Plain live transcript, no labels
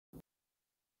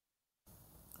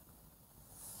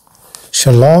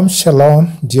Shalom,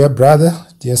 shalom, dear brother,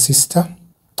 dear sister.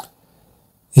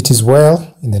 It is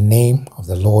well in the name of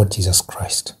the Lord Jesus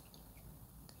Christ.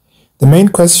 The main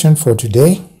question for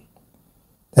today,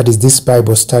 that is this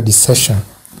Bible study session,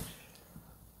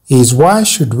 is why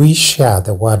should we share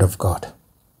the Word of God?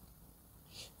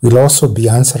 We'll also be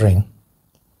answering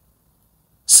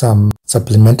some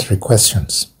supplementary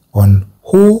questions on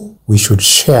who we should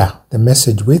share the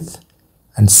message with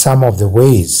and some of the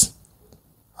ways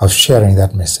of sharing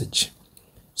that message.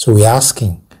 So we're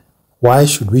asking, why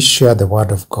should we share the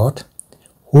Word of God?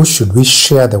 Who should we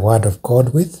share the Word of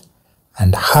God with?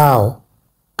 And how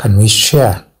can we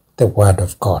share the Word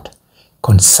of God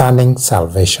concerning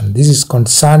salvation? This is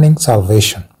concerning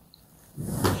salvation.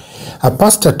 A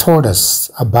pastor told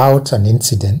us about an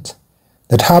incident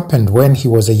that happened when he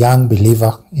was a young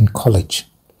believer in college.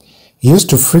 He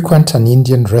used to frequent an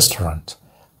Indian restaurant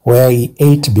where he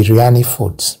ate biryani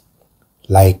foods,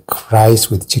 like rice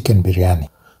with chicken biryani,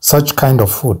 such kind of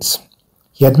foods.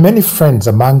 He had many friends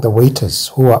among the waiters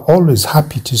who were always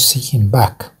happy to see him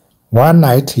back. One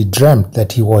night he dreamt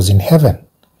that he was in heaven.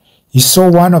 He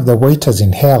saw one of the waiters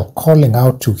in hell calling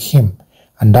out to him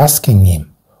and asking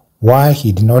him why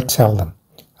he did not tell them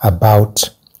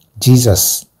about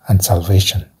Jesus and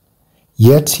salvation.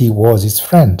 Yet he was his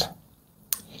friend.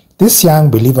 This young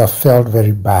believer felt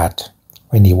very bad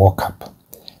when he woke up.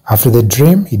 After the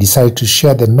dream, he decided to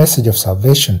share the message of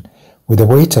salvation with the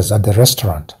waiters at the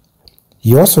restaurant.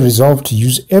 He also resolved to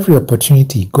use every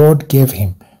opportunity God gave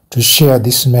him to share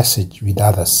this message with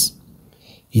others.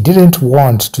 He didn't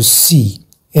want to see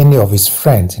any of his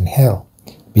friends in hell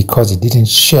because he didn't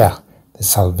share the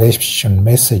salvation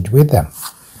message with them.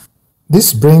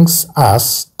 This brings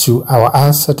us to our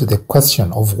answer to the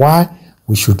question of why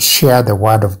we should share the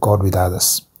Word of God with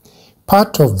others.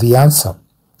 Part of the answer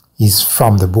is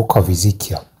from the book of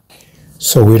Ezekiel.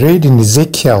 So we read in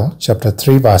Ezekiel chapter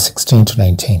 3 verse 16 to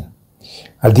 19.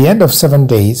 At the end of 7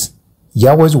 days,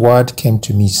 Yahweh's word came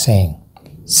to me saying,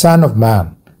 Son of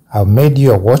man, I have made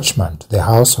you a watchman to the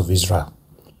house of Israel.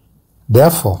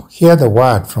 Therefore, hear the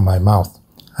word from my mouth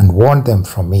and warn them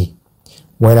from me.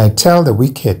 When I tell the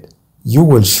wicked, you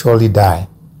will surely die,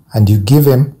 and you give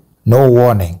him no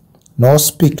warning, nor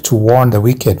speak to warn the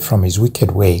wicked from his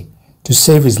wicked way, to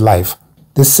save his life,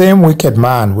 the same wicked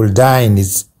man will die in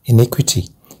his iniquity,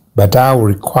 but I will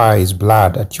require his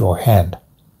blood at your hand.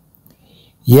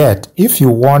 Yet if you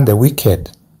warn the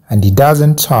wicked, and he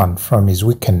doesn't turn from his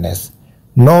wickedness,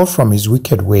 nor from his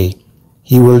wicked way,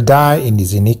 he will die in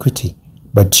his iniquity,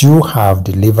 but you have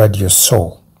delivered your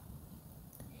soul.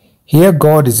 Here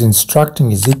God is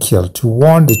instructing Ezekiel to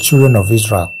warn the children of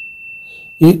Israel.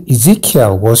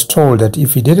 Ezekiel was told that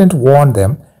if he didn't warn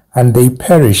them and they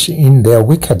perish in their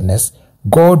wickedness,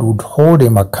 God would hold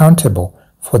him accountable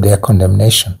for their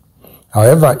condemnation.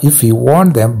 However, if he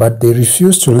warned them but they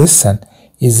refused to listen,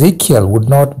 Ezekiel would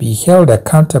not be held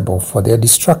accountable for their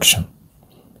destruction.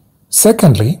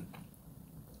 Secondly,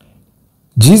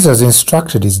 Jesus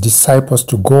instructed his disciples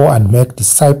to go and make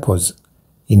disciples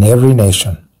in every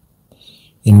nation.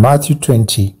 In Matthew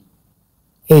 28,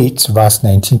 verse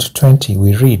 19 to 20,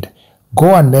 we read,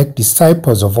 Go and make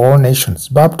disciples of all nations,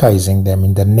 baptizing them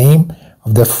in the name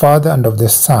of the Father and of the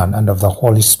Son and of the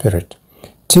Holy Spirit,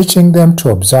 teaching them to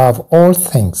observe all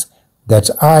things that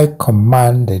I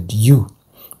commanded you.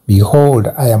 Behold,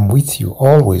 I am with you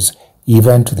always,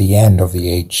 even to the end of the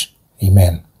age.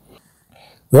 Amen.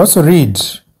 We also read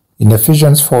in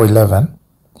Ephesians 4:11,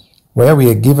 where we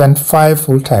are given 5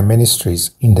 full-time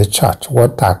ministries in the church,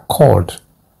 what are called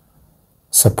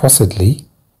supposedly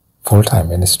full-time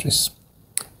ministries.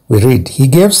 We read, He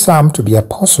gave some to be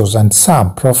apostles, and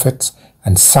some prophets,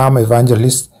 and some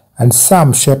evangelists, and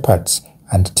some shepherds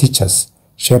and teachers.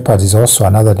 Shepherd is also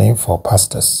another name for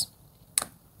pastors.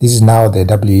 This is now the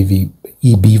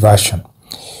WEB version.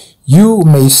 You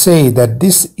may say that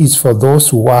this is for those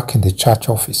who work in the church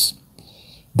office.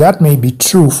 That may be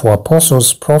true for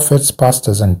apostles, prophets,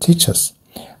 pastors, and teachers.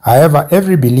 However,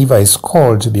 every believer is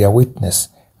called to be a witness,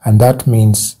 and that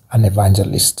means an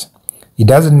evangelist. It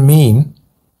doesn't mean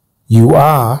you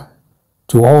are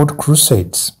to hold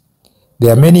crusades.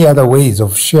 There are many other ways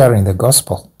of sharing the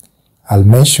gospel. I'll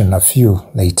mention a few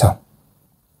later.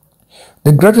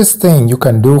 The greatest thing you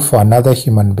can do for another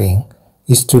human being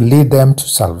is to lead them to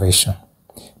salvation,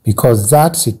 because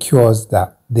that secures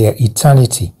their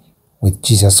eternity with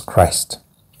Jesus Christ.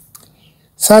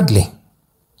 Thirdly,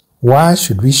 why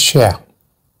should we share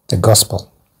the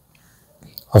gospel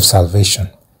of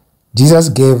salvation? Jesus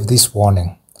gave this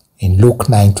warning in Luke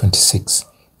 9:26.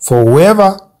 For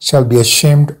whoever shall be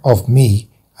ashamed of me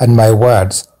and my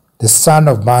words, the Son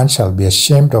of Man shall be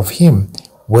ashamed of him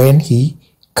when he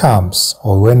comes,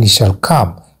 or when he shall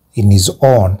come in his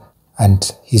own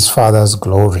and his Father's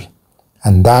glory,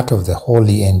 and that of the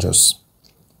holy angels.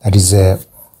 That is a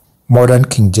modern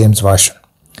King James Version.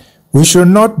 We should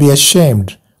not be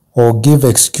ashamed or give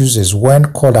excuses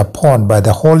when called upon by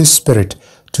the Holy Spirit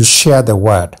to share the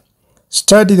word.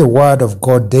 Study the word of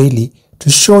God daily to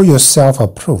show yourself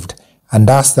approved, and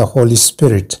ask the Holy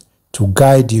Spirit to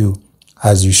guide you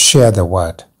as you share the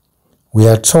word. We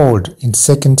are told in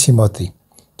 2 Timothy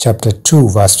chapter 2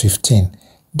 verse 15,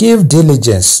 "Give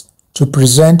diligence to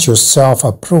present yourself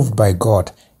approved by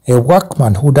God, a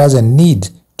workman who doesn't need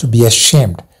to be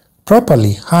ashamed,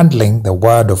 properly handling the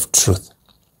word of truth."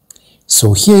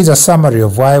 So here is a summary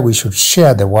of why we should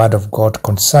share the word of God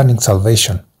concerning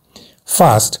salvation.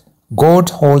 First, God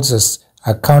holds us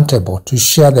accountable to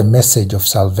share the message of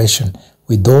salvation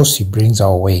with those he brings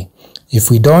our way.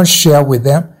 If we don't share with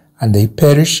them and they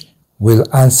perish, we'll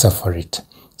answer for it.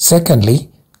 Secondly,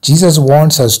 Jesus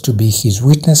wants us to be his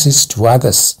witnesses to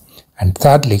others. And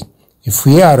thirdly, if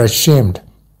we are ashamed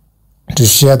to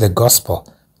share the gospel,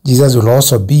 Jesus will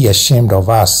also be ashamed of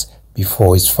us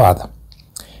before his Father.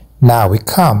 Now we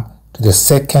come to the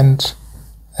second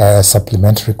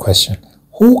supplementary question.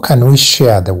 Who can we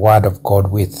share the word of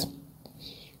God with?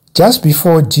 Just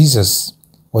before Jesus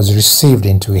was received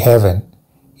into heaven,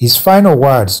 his final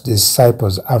words to the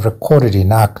disciples are recorded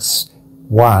in Acts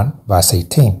 1 verse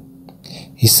 18.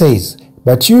 He says,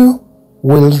 "But you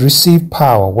will receive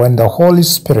power when the Holy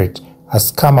Spirit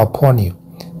has come upon you.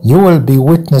 You will be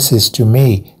witnesses to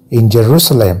me in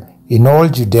Jerusalem, in all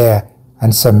Judea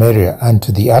and Samaria, and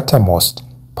to the uttermost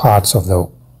parts of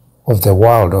the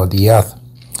world, or the earth."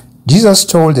 Jesus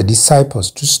told the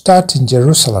disciples to start in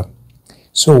Jerusalem.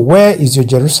 So where is your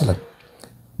Jerusalem?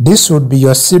 This would be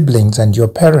your siblings and your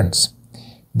parents.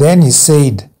 Then he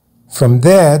said from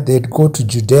there they'd go to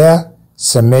Judea,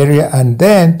 Samaria, and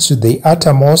then to the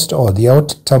uttermost or the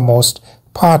outermost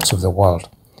parts of the world.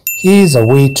 Here is a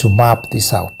way to map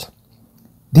this out.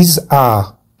 These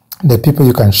are the people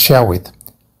you can share with.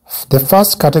 The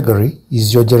first category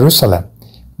is your Jerusalem.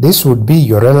 This would be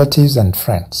your relatives and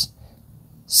friends.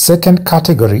 Second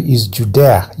category is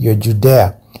Judea, your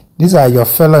Judea. These are your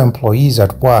fellow employees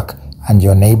at work and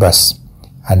your neighbors.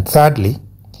 And thirdly,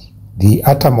 the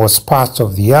uttermost parts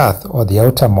of the earth, or the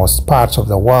outermost parts of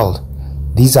the world.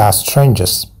 These are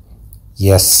strangers.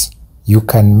 Yes, you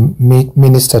can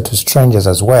minister to strangers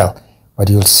as well, but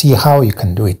you'll see how you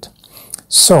can do it.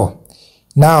 So,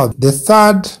 now the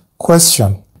third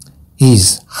question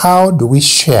is, how do we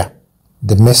share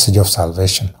the message of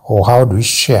salvation? Or how do we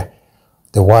share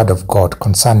the word of God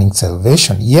concerning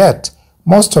salvation? Yet,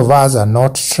 most of us are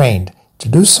not trained to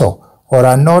do so, or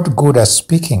are not good at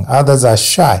speaking. Others are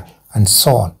shy, and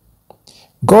so on.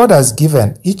 God has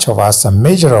given each of us a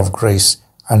measure of grace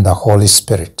and the Holy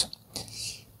Spirit.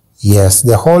 Yes,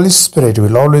 the Holy Spirit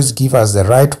will always give us the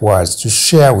right words to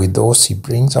share with those he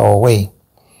brings our way.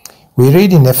 We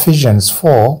read in Ephesians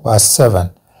 4 verse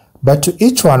 7, "But to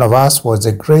each one of us was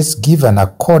a grace given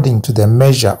according to the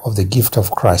measure of the gift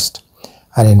of Christ."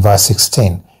 And in verse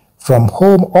 16, "From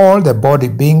whom all the body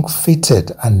being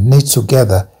fitted and knit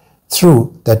together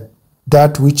through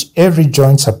that which every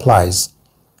joint supplies,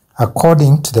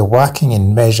 according to the working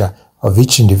in measure of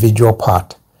each individual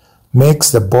part,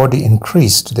 makes the body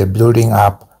increase to the building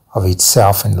up of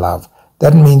itself in love."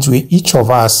 That means each of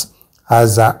us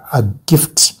has a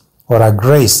gift or a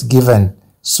grace given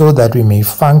so that we may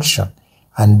function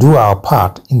and do our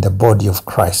part in the body of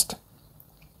Christ.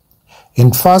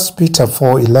 In 1 Peter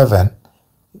 4:11,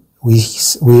 we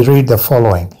read the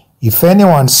following, "If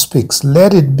anyone speaks,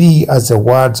 let it be as the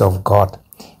words of God.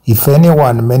 If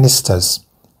anyone ministers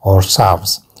or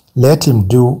serves, let him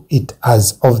do it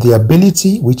as of the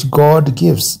ability which God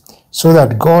gives, so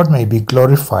that God may be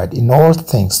glorified in all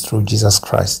things through Jesus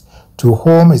Christ, to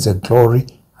whom is the glory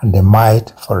and the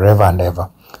might forever and ever."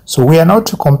 So we are not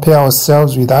to compare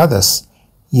ourselves with others.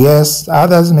 Yes,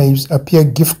 others may appear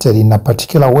gifted in a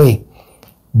particular way,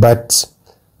 but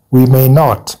we may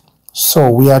not. So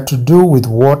we are to do with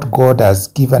what God has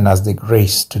given us the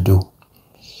grace to do.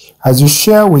 As you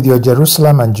share with your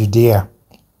Jerusalem and Judea,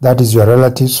 that is your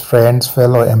relatives, friends,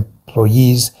 fellow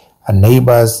employees, and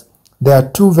neighbors, there are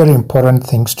two very important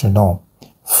things to know.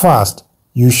 First,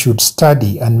 you should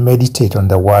study and meditate on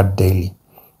the word daily,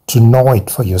 to know it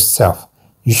for yourself.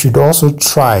 You should also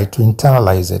try to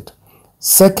internalize it.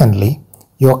 Secondly,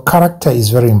 your character is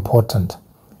very important.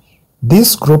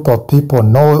 This group of people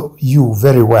know you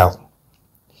very well.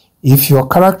 If your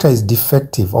character is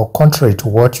defective or contrary to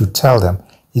what you tell them,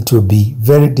 it will be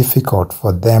very difficult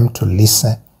for them to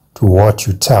listen to what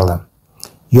you tell them.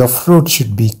 Your fruit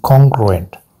should be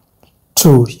congruent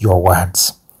to your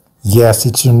words. Yes,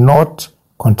 it will not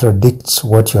contradict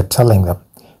what you're telling them.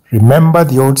 Remember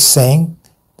the old saying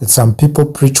that some people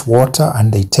preach water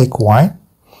and they take wine?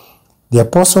 The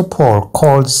Apostle Paul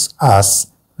calls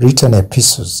us written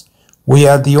epistles. We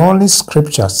are the only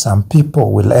scripture some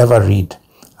people will ever read,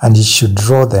 and it should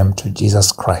draw them to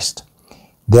Jesus Christ.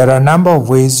 There are a number of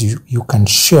ways you can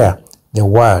share the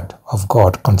word of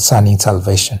God concerning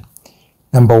salvation.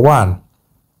 Number one,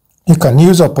 you can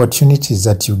use opportunities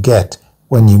that you get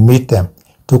when you meet them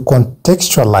to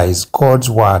contextualize God's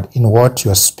word in what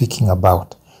you're speaking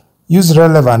about. Use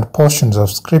relevant portions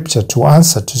of scripture to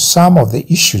answer to some of the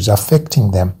issues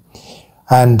affecting them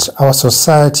and our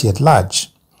society at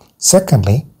large.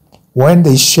 Secondly, when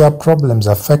they share problems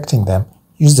affecting them,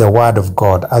 use the word of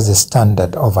God as a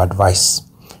standard of advice.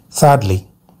 Thirdly,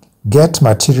 get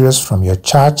materials from your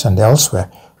church and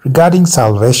elsewhere regarding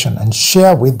salvation and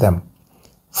share with them.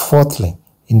 Fourthly,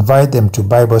 invite them to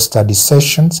Bible study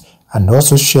sessions and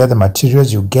also share the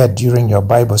materials you get during your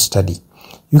Bible study.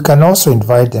 You can also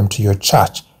invite them to your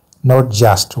church, not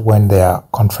just when there are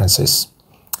conferences.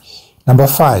 Number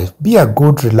 5, be a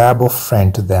good, reliable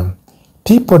friend to them.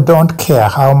 People don't care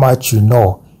how much you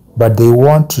know, but they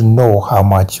want to know how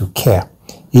much you care.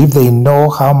 If they know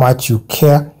how much you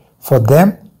care for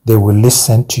them, they will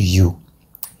listen to you.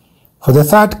 For the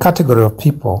third category of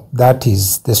people, that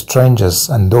is the strangers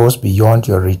and those beyond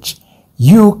your reach,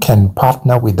 you can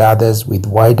partner with others with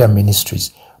wider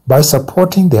ministries by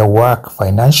supporting their work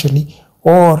financially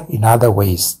or in other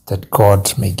ways that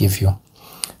God may give you.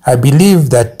 I believe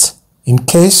that in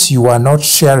case you are not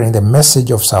sharing the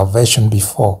message of salvation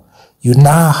before, you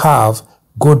now have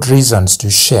good reasons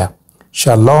to share.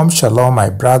 Shalom, shalom,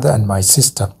 my brother and my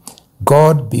sister.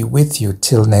 God be with you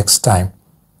till next time.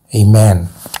 Amen.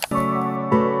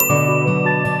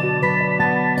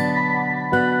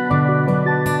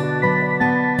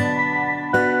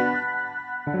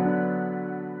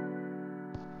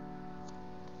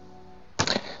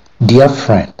 Dear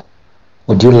friend,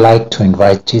 would you like to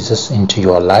invite Jesus into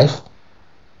your life?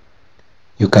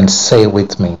 You can say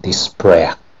with me this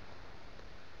prayer.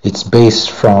 It's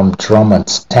based from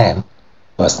Romans 10,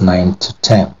 verse 9 to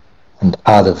 10, and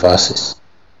other verses.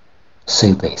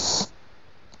 Say this.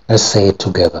 Let's say it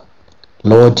together.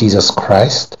 Lord Jesus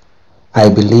Christ, I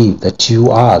believe that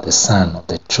you are the Son of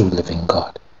the true living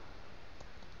God.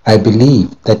 I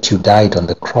believe that you died on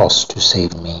the cross to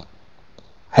save me.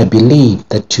 I believe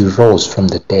that you rose from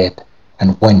the dead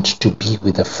and went to be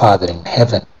with the Father in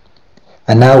heaven.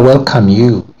 And I welcome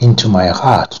you into my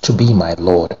heart to be my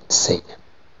Lord and Savior.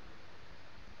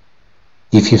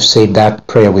 If you've said that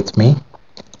prayer with me,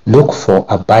 look for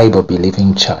a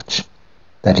Bible-believing church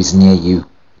that is near you,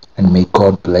 and may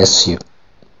God bless you.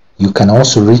 You can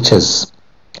also reach us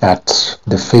at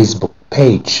the Facebook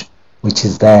page, which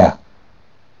is there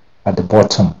at the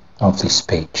bottom of this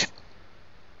page.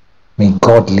 May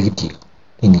God lead you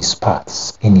in His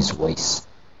paths, in His ways.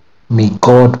 May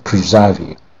God preserve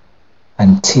you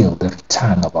until the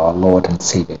return of our Lord and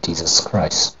Savior Jesus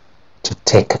Christ to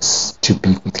take us to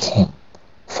be with Him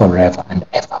forever and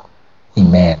ever.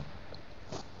 Amen.